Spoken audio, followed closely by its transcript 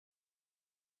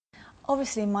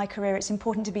Obviously in my career it's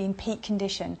important to be in peak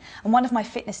condition, and one of my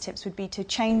fitness tips would be to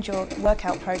change your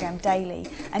workout program daily,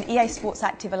 and EA Sports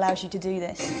Active allows you to do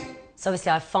this. So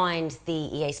obviously I find the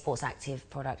EA Sports Active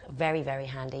product very, very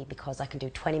handy because I can do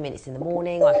 20 minutes in the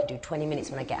morning, or I can do 20 minutes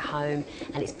when I get home,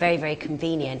 and it's very, very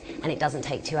convenient, and it doesn't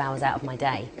take 2 hours out of my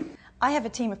day. I have a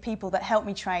team of people that help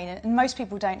me train, and most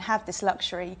people don't have this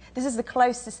luxury. This is the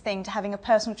closest thing to having a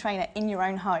personal trainer in your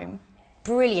own home.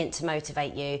 Brilliant to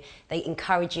motivate you. They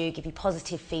encourage you, give you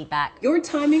positive feedback. Your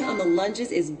timing on the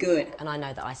lunges is good. And I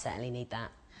know that I certainly need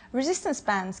that. Resistance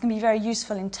bands can be very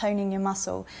useful in toning your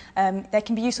muscle. They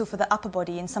can be useful for the upper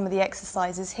body in some of the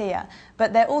exercises here,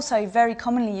 but they're also very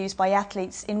commonly used by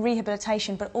athletes in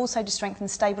rehabilitation, but also to strengthen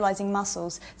stabilising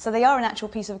muscles. So they are an actual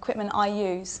piece of equipment I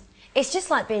use. It's just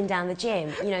like being down the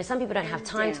gym. You know, some people don't have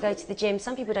time to go to the gym.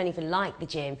 Some people don't even like the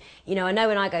gym. You know, I know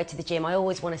when I go to the gym, I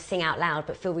always want to sing out loud,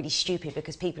 but feel really stupid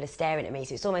because people are staring at me.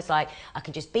 So it's almost like I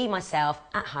can just be myself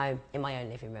at home in my own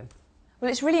living room. Well,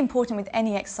 it's really important with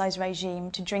any exercise regime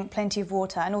to drink plenty of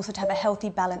water and also to have a healthy,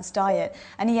 balanced diet.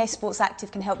 And EA Sports Active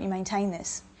can help you maintain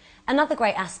this. Another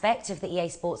great aspect of the EA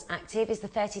Sports Active is the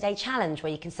 30-day challenge,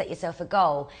 where you can set yourself a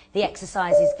goal. The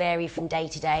exercises vary from day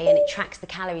to day, and it tracks the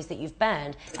calories that you've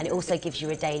burned, and it also gives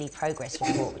you a daily progress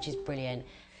report, which is brilliant.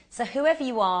 So whoever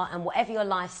you are and whatever your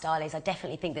lifestyle is, I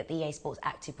definitely think that the EA Sports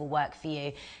Active will work for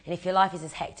you. And if your life is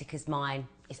as hectic as mine,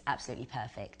 it's absolutely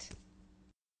perfect.